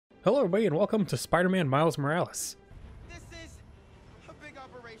Hello everybody and welcome to Spider-Man Miles Morales. This is a big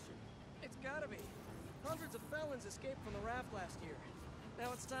operation. It's gotta be. Hundreds of felons escaped from the raft last year.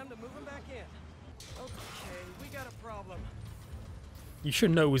 Now it's time to move them back in. Okay, we got a problem. You should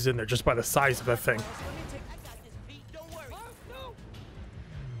know who's in there just by the size of that thing. Miles, let me take... I got this, Pete. Don't worry. Oh, no!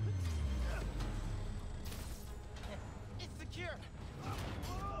 It's secure.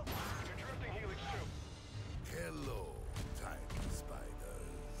 Interrupting Helix 2. Hello, tiny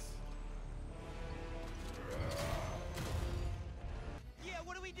spiders. Yeah,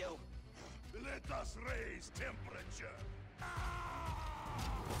 what do we do? Let us raise temperature.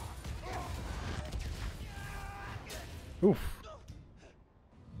 Oof.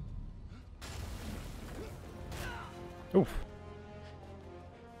 Oof.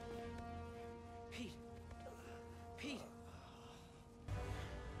 Pete. Pete.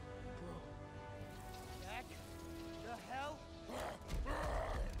 Jack? The hell?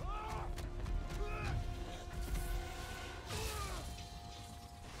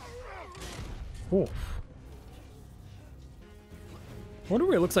 Oof. I wonder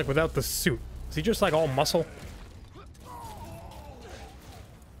what he looks like without the suit. Is he just like all muscle?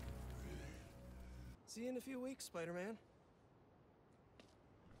 See you in a few weeks, Spider-Man.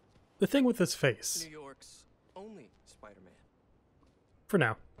 The thing with his face. New York's only Spider-Man. For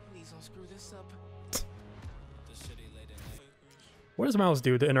now. Please don't screw this up. What does Miles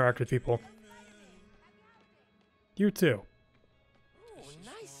do to interact with people? You too. Oh,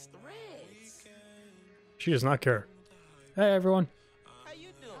 nice threads. She does not care. Hey everyone. How you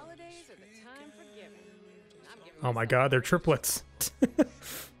doing? Holidays are the time for giving. I'm giving Oh my myself god, they're triplets.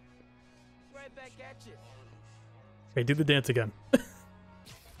 Right back at you. Hey, do the dance again. I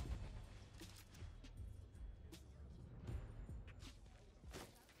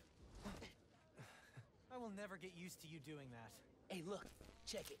will never get used to you doing that. Hey, look.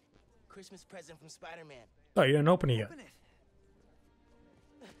 Check it. Christmas present from Spider-Man. Oh, you didn't open it yet. Open it.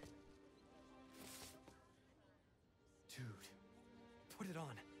 Dude, put it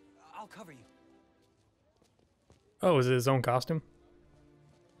on. I'll cover you. Oh, is it his own costume?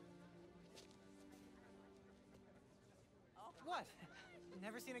 What?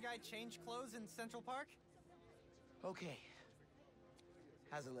 Never seen a guy change clothes in Central Park? Okay.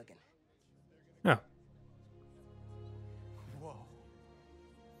 How's it looking? Oh. Whoa.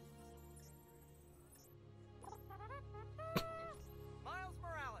 Miles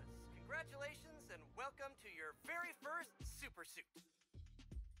Morales, congratulations and welcome to your very first super suit.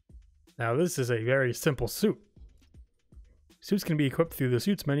 Now this is a very simple suit. Suits can be equipped through the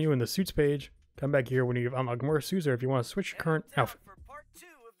suits menu in the suits page. Come back here when you unlock more suits or if you want to switch your current Now outfit. for part 2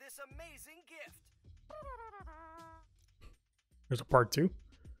 of this amazing gift. There's a part 2.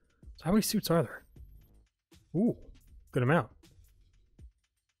 So how many suits are there? Ooh, good amount.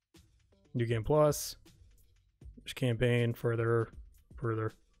 New game plus. There's campaign, further.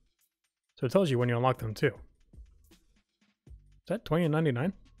 So it tells you when you unlock them too. Is that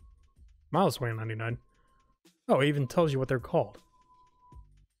 $20.99? Miles $20.99. Oh, it even tells you what they're called.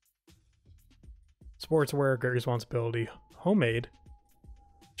 Sportswear, great responsibility, homemade,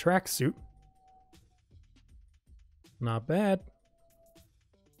 tracksuit. Not bad.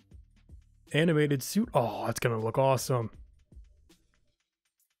 Animated suit. Oh, that's gonna look awesome.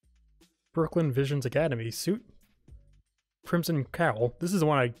 Brooklyn Visions Academy suit. Crimson cowl. This is the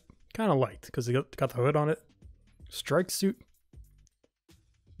one I kind of liked because it got the hood on it. Strike suit.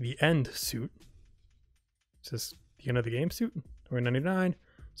 The end suit. Is this the end of the game suit? $20.99.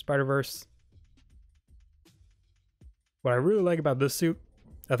 Spider-Verse. What I really like about this suit,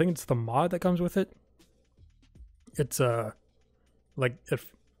 I think it's the mod that comes with it. It's like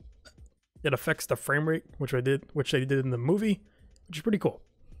it affects the frame rate, which they did in the movie, which is pretty cool.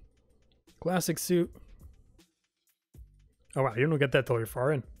 Classic suit. Oh wow, you don't get that till you're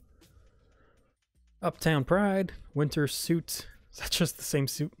far in. Uptown Pride, winter suit. Is that just the same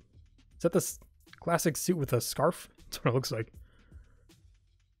suit? Is that the classic suit with a scarf? That's what it looks like.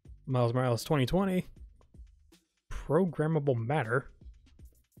 Miles Morales 2020. Programmable Matter.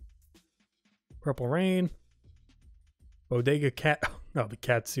 Purple Rain. Bodega Cat. Oh, the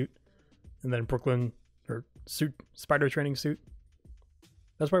cat suit. And then Brooklyn or suit, spider training suit.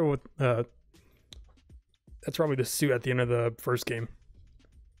 That's probably what. That's probably the suit at the end of the first game.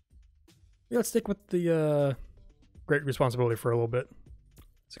 Yeah, let's stick with the great responsibility for a little bit.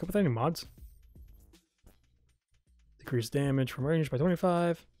 Let's go with any mods. Decrease damage from range by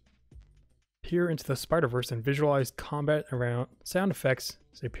 25. Peer into the Spider-Verse and visualize combat around sound effects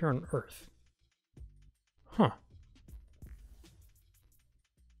as they appear on Earth. Huh.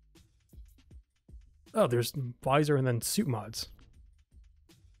 Oh, there's visor and then suit mods.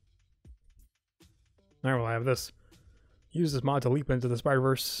 Alright, well, I have this. Use this mod to leap into the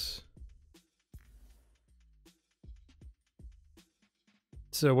Spider-Verse.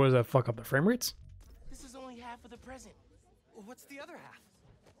 So what does that fuck up the frame rates? This is only half of the present. What's the other half?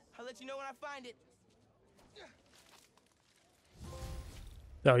 I'll let you know when I find it.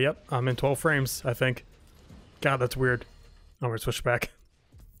 Oh, yep. I'm in 12 frames, I think. God, that's weird. I'm gonna switch back.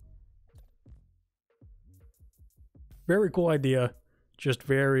 Very cool idea. Just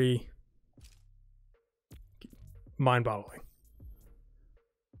very mind-boggling.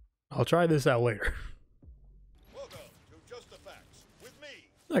 I'll try this out later. Welcome to Just the Facts with me.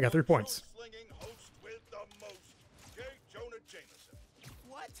 I got 3 points. Slinging host with the most, J. Jonah Jameson.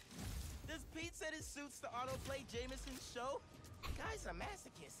 What? Does Pete said it suits the autoplay Jameson's show? Guy's a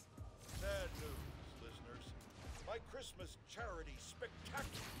masochist. Sad news, listeners. My Christmas charity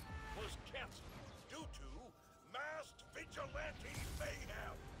spectacular was canceled due to masked vigilante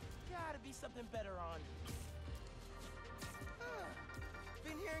mayhem. Gotta be something better on.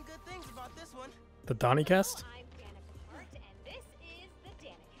 Been hearing good things about this one. The Donnie cast? I'm Danica Hart, and this is the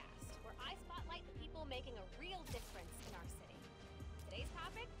Danicast, where I spotlight the people making a real difference in our city. Today's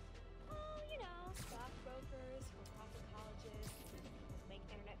topic? Oh, you know, stockbrokers, for-profit colleges, people who make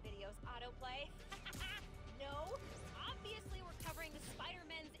internet videos autoplay. No, obviously we're covering the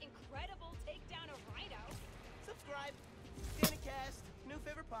Spider-Man's incredible takedown of Rhino. Subscribe. Danicast, new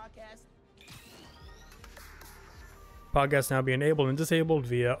favorite podcast. Podcasts now be enabled and disabled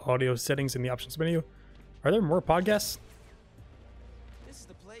via audio settings in the options menu. Are there more podcasts? This is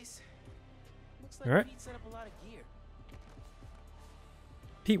the place. Looks like All right. Pete set up a lot of gear.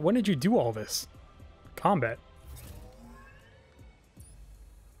 Pete, when did you do all this? Combat.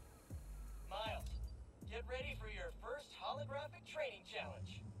 Miles, get ready for your first holographic training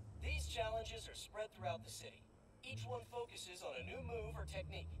challenge. These challenges are spread throughout the city. Each one focuses on a new move or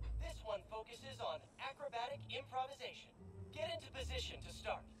technique. This one focuses on acrobatic improvisation. Get into position to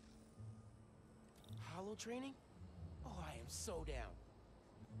start. Hollow training? Oh, I am so down.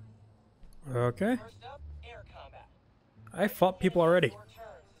 Okay. First up, air combat. I fought people already. Short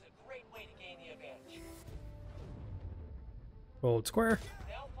turns is a great way to gain the advantage. Hold square.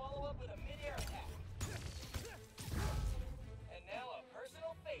 Now follow up with a mid-air attack. And now a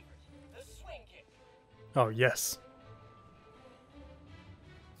personal favorite, the swing kick. Oh, yes.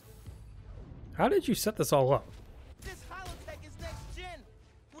 How did you set this all up? This Holotech is next gen.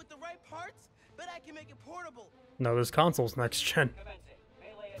 With the right parts, but I can make it portable. No, this console's next gen. Commencing.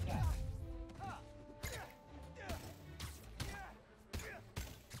 Melee attack.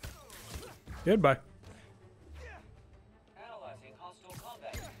 Goodbye. Analyzing hostile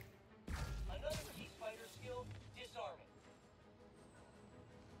combat. Another key spider skill, disarming.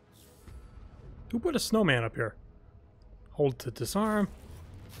 Who put a snowman up here? Hold to disarm.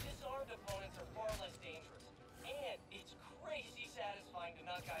 Disarmed opponents are far less dangerous, and it's crazy satisfying to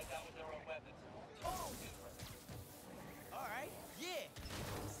knock guys out with their own weapons. Total difference. Alright, yeah.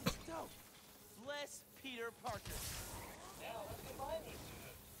 This is dope. Bless Peter Parker. Now let's combine these two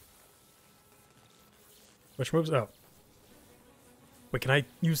moves. Which moves? Oh. Wait, can I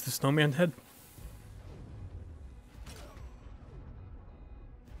use the snowman head?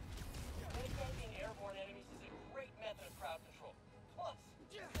 Attacking airborne enemies is a great method of crowd control. Plus,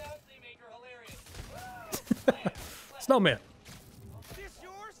 sounds they make are hilarious. Snowman. This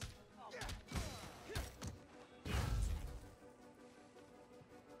yours?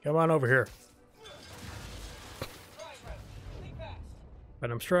 Come on over here. Try round. Think fast.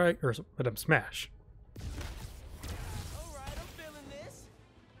 Venom strike or Venom smash. Alright, I'm feeling this.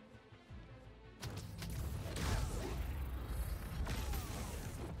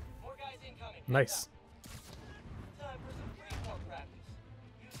 More guys incoming. Nice. Time for some freeform practice.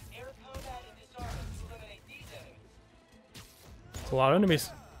 Use air combat and disarmament to eliminate these enemies. It's a lot of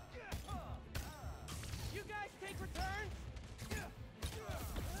enemies. You guys take returns? Good,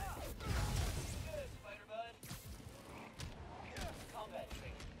 Spider Bud. Combat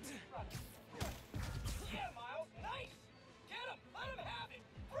training. Run. Yeah, Miles. Nice. Get him. Let him have it.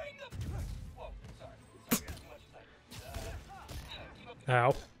 Bring them. Whoa. Sorry. Too much excitement. Keep up the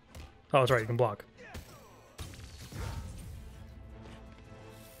Ow. Oh, that's right. You can block.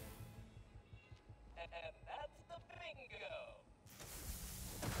 and that's the bingo.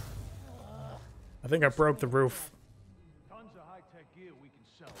 I think I broke the roof. Tons of high-tech gear we can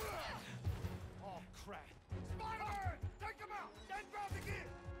sell. Oh, crap. Spider-Man! Take him out! Then grab the gear!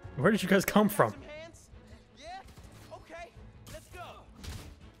 Where did you guys come from? Some hands? Yeah? Okay, let's go.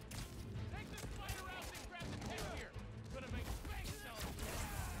 Take the spider out and grab the tech gear. Gonna make bank selling.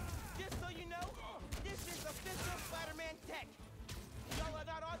 Just so you know, this is official Spider-Man tech. Y'all are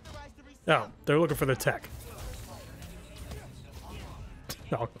not authorized to Oh, they're looking for the tech.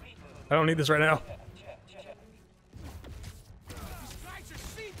 No, I don't need this right now. These guys are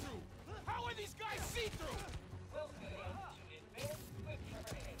see-through. How are these guys see-through?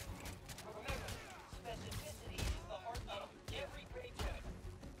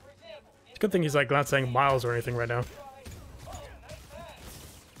 Good thing he's like not saying miles or anything right now.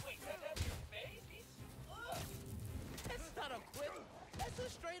 That's not a quip. That's a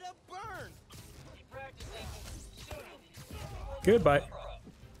straight up burn. Goodbye.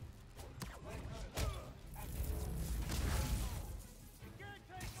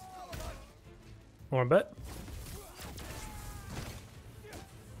 Want to bet?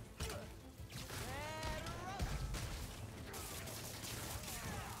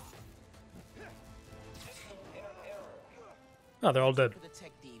 Oh, they're all dead. For the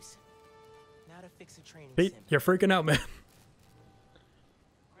tech thieves. Now to fix a training Pete, sim. you're freaking out, man.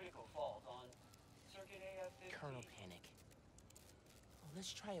 Critical fault on circuit AF-15. Kernel panic. Oh,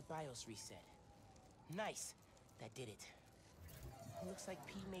 let's try a BIOS reset. Nice. That did it. Looks like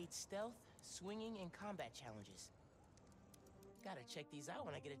Pete made stealth, swinging, and combat challenges. Gotta check these out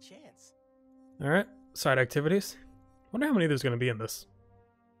when I get a chance. All right, side activities. Wonder how many there's going to be in this.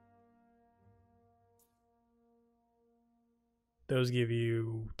 Those give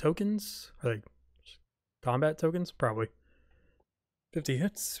you tokens, or like combat tokens, probably. 50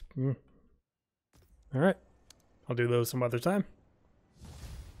 hits. All right, I'll do those some other time.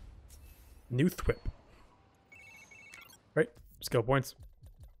 New Thwip. Right, skill points.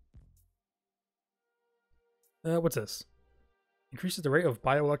 What's this? Increases the rate of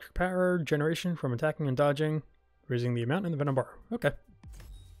bioelectric power generation from attacking and dodging, raising the amount in the venom bar. Okay.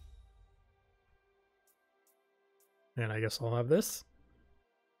 And I guess I'll have this.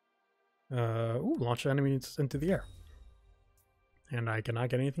 Ooh, launch enemies into the air. And I cannot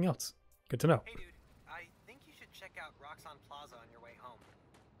get anything else. Good to know. Hey dude, I think you should check out Roxxon Plaza on your way home.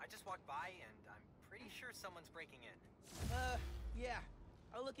 I just walked by and I'm pretty sure someone's breaking in. Yeah.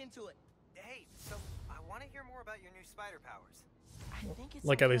 I'll look into it. Hey, so I want to hear more about your new spider powers. I think it's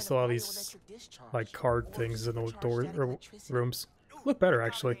Like some at kind least of all these bioelectric discharge, like card or things in the supercharged door static electricity. rooms. Ooh, Look better gotta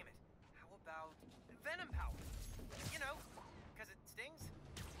actually. name it. How about venom powers? You know, because it stings.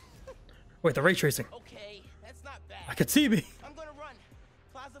 Wait, the ray tracing. Okay, that's not bad. I could see me. I'm gonna run.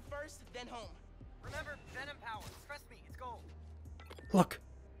 Plaza first, then home. Remember, venom powers. Trust me, it's gold. Look,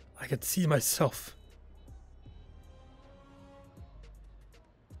 I could see myself.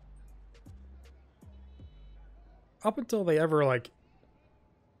 Up until they ever like,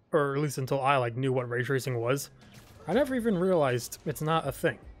 or at least until I like knew what ray tracing was, I never even realized it's not a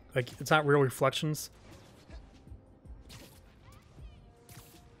thing. Like, it's not real reflections.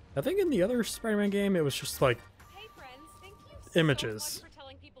 I think in the other Spider-Man game, it was just like Hey friends, thank you Images. so much for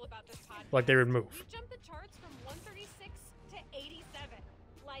telling people about this podcast. Like they would move. We jumped the charts from 136 to 87.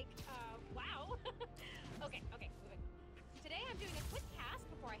 Like, wow. okay, moving. Today I'm doing a quick cast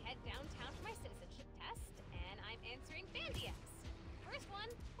before I head downtown for my citizenship test, and I'm answering fan DMs. First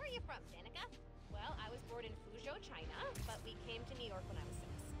one, where are you from, Danica? Well, I was born in Fuzhou, China, but we came to New York when I was 6.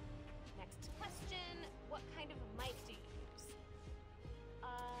 Next question, what kind of mic do you use?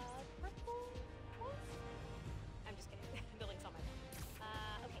 Purple one? I'm just kidding. The link's on my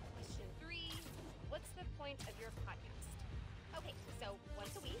phone. Okay, question 3. What's the point of your podcast? Okay, so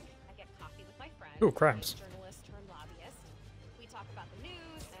once a week, I get coffee with my friend. Ooh, crimes. a journalist turned lobbyist. We talk about the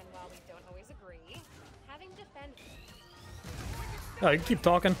news, and while we don't always agree, having defend. Oh, you keep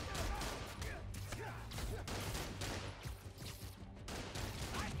talking.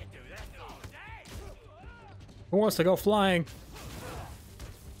 Who wants to go flying?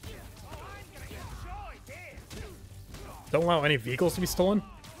 Don't allow any vehicles to be stolen?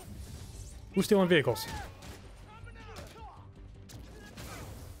 Who's stealing vehicles?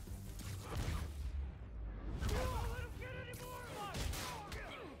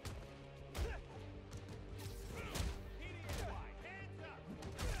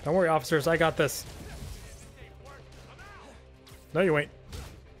 Don't worry, officers, I got this. No, you ain't.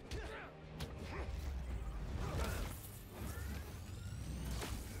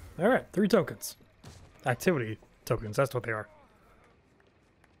 Alright, 3 tokens. Activity tokens, that's what they are.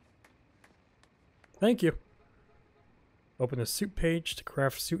 Thank you. Open the suit page to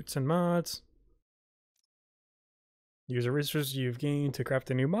craft suits and mods. Use the resources you've gained to craft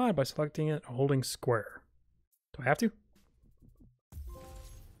a new mod by selecting it and holding square. Do I have to?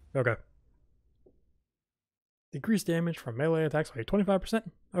 Okay. Decrease damage from melee attacks by 25%?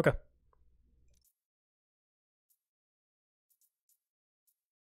 Okay.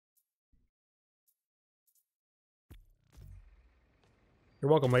 You're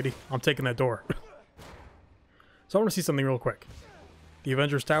welcome, lady. I'm taking that door. So I want to see something real quick. The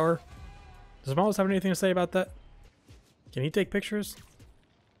Avengers Tower. Does Miles have anything to say about that? Can he take pictures?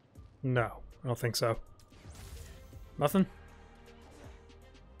 No, I don't think so. Nothing?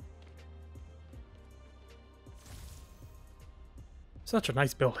 Such a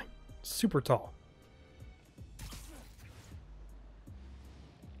nice building. Super tall.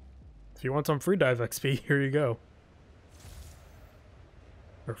 If you want some free dive XP, here you go.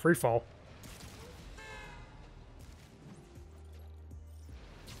 Or free fall.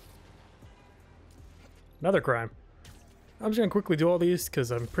 Another crime. I'm just gonna quickly do all these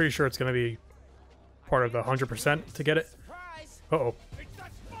because I'm pretty sure it's gonna be part of the 100% to get it. Surprise! Uh-oh. It's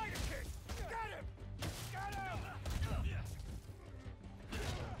that Spider Kid! Get him! Get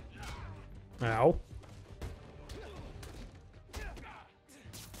him! Ow.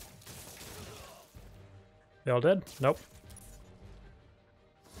 They all dead? Nope.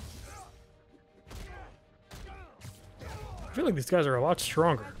 I feel like these guys are a lot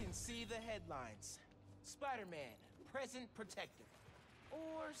stronger. I can see the headlines. Spider-Man, present protector.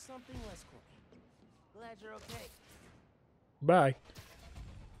 Or something less corny. Glad you're okay. Bye.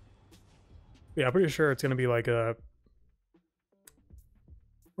 Yeah, I'm pretty sure it's gonna be like a...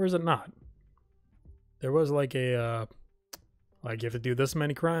 Or is it not? There was like a, like you have to do this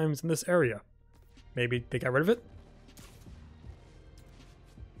many crimes in this area. Maybe they got rid of it?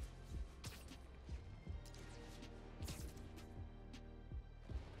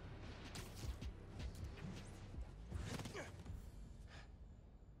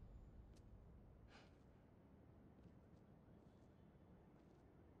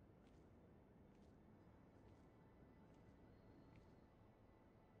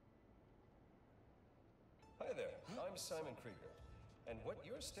 Hi there, I'm Simon Krieger, and what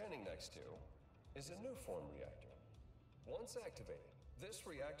you're standing next to is a new form reactor. Once activated, this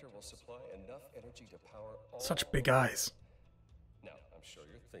reactor will supply enough energy to power all... Such big eyes. Now, I'm sure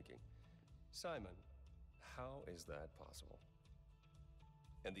you're thinking, Simon, how is that possible?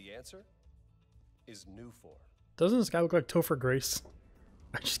 And the answer is Nuform. Doesn't this guy look like Topher Grace?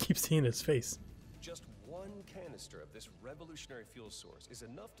 I just keep seeing his face. Just one canister of this revolutionary fuel source is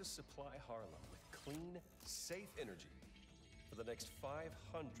enough to supply Harlem with clean, safe energy for the next 500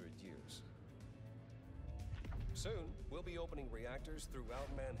 years. Soon, we'll be opening reactors throughout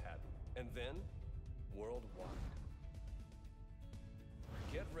Manhattan, and then worldwide.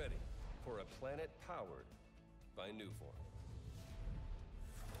 Get ready for a planet powered by Nuform.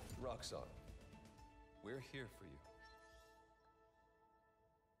 Roxxon, we're here for you.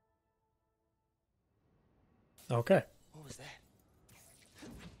 Okay. What was that?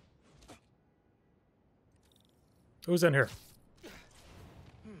 Who's in here?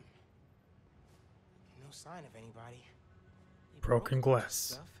 No sign of anybody. They Broken broke a bunch of glass.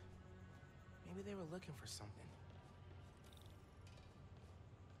 stuff. Maybe they were looking for something.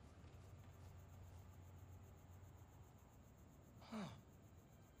 Huh.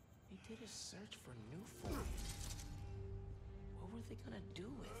 They did a search for Nuform. What were they gonna do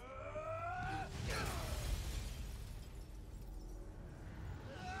with it?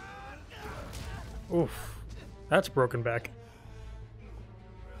 Oof. That's broken back.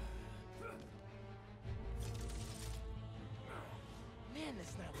 Man,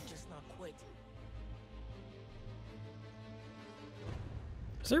 this night would just not quit.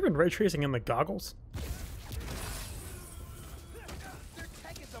 Has there been ray tracing in the goggles? Their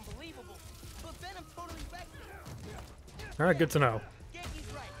tech is unbelievable, but Venom totally wrecked it. Alright, good to know.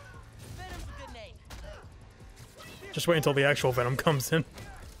 Yankee's right. Venom's a good name. Just wait until the actual Venom comes in.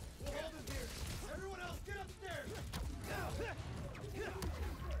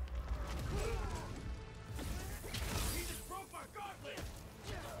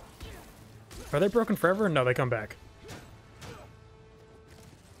 Are they broken forever? No, they come back.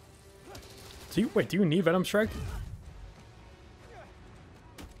 So you, wait, do you need Venom Strike?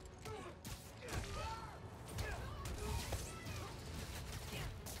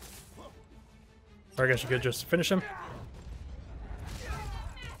 Or I guess you could just finish him.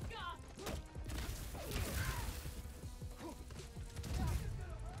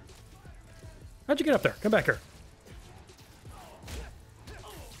 How'd you get up there? Come back here.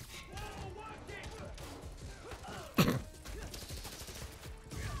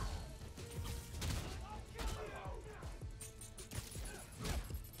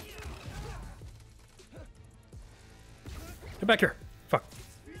 Get back here. Fuck.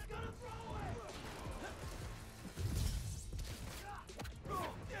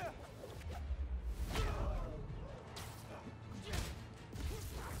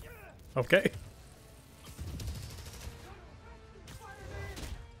 Okay.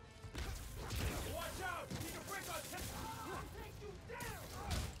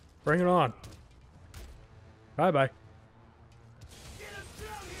 Bring it on. Bye bye.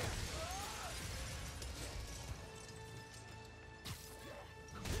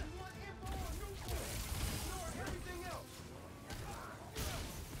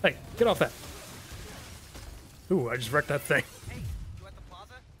 Hey, get off that. Ooh, I just wrecked that thing. Hey, you at the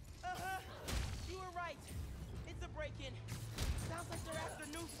plaza? You were right. It's a break-in. Sounds like they're after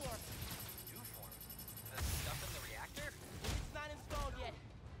new form. New form? The stuff in the reactor? It's not installed yet.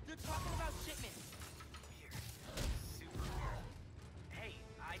 They're talking about shipment. Weird. Super weird. Hey,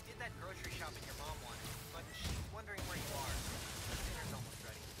 I did that grocery shopping your mom wanted, but she's wondering where you are. Dinner's almost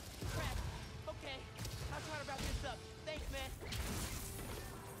ready. Crap. Okay. I'll try to wrap this up. Thanks, man.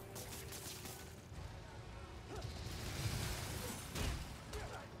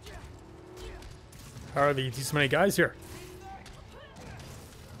 How are these so many guys here?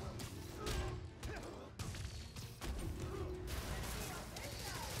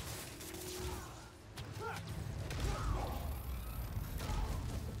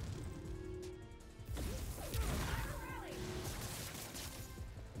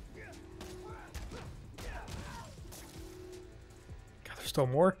 God, there's still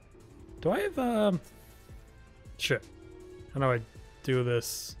more? Do I have, shit. How do I do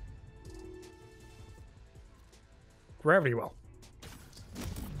this? Gravity well.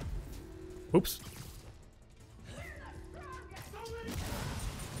 Oops.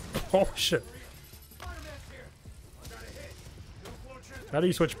 Oh shit. How do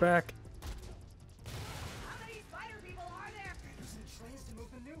you switch back? How many spider people are there?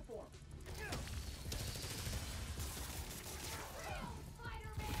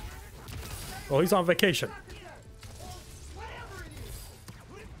 Well, he's on vacation.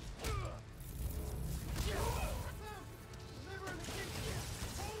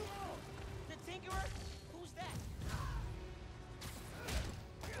 The Tinkerer? Who's that?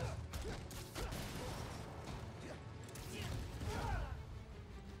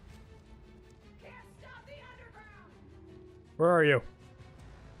 Can't stop the underground! Where are you?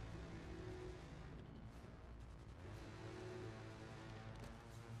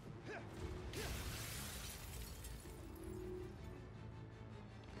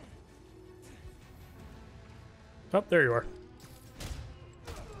 Oh, there you are.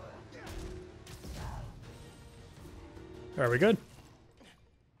 Are we good?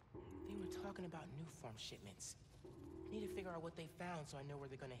 They were talking about new form shipments. Need to figure out what they found so I know where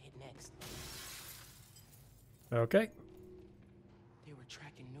they're gonna hit next. Okay. They were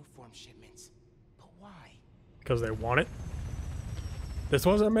tracking new form shipments. But why? Because they want it. This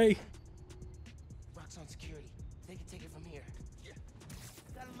wasn't me. Rock's on security. They can take it from here.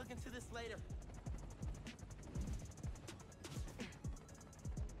 Gotta look into this later.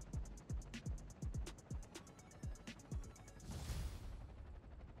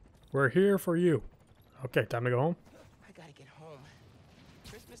 We're here for you. Okay, time to go home. I gotta get home.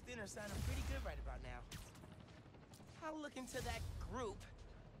 Christmas dinner sounding pretty good right about now. I'll look into that group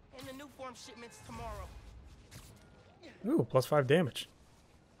and the new form shipments tomorrow. Ooh, +5 damage.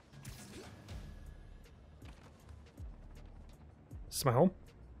 This is my home?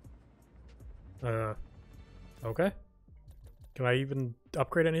 Okay. Can I even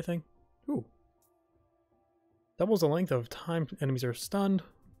upgrade anything? Ooh. Doubles the length of time enemies are stunned,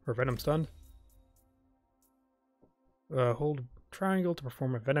 or Venom stunned. Hold triangle to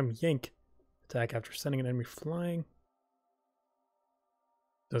perform a Venom yank attack after sending an enemy flying.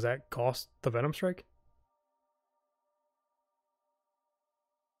 Does that cost the Venom strike?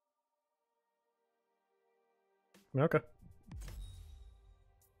 Okay.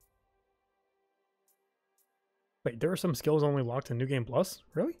 Wait, there are some skills only locked in New Game Plus?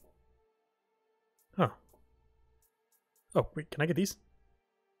 Really? Huh. Oh, wait, can I get these?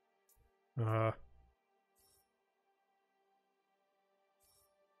 Wait,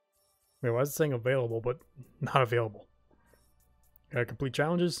 why is it saying available but not available? Gotta complete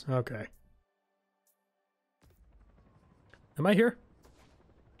challenges? Okay. Am I here?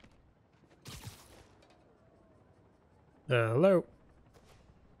 Hello?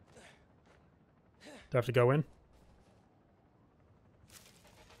 Do I have to go in?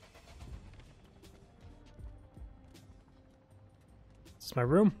 This is my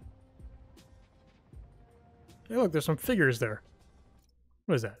room. Hey, look, there's some figures there.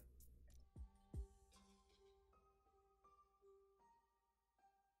 What is that?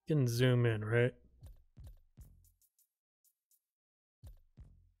 You can zoom in, right?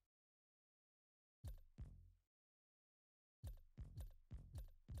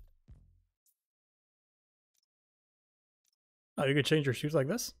 Oh, you can change your shoes like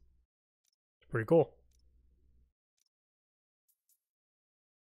this? It's pretty cool.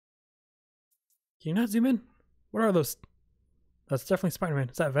 Can you not zoom in? What are those? That's definitely Spider-Man.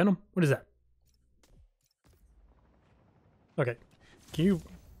 Is that Venom? What is that? Okay. Can you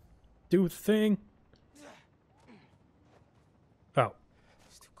do the thing? Oh.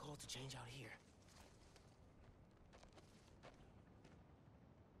 It's too cold to change out here.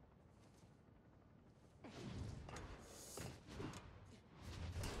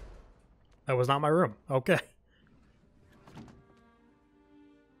 That was not my room. Okay.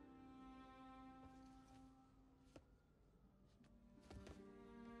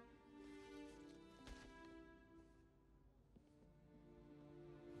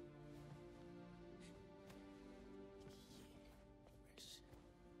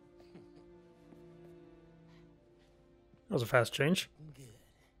 That was a fast change.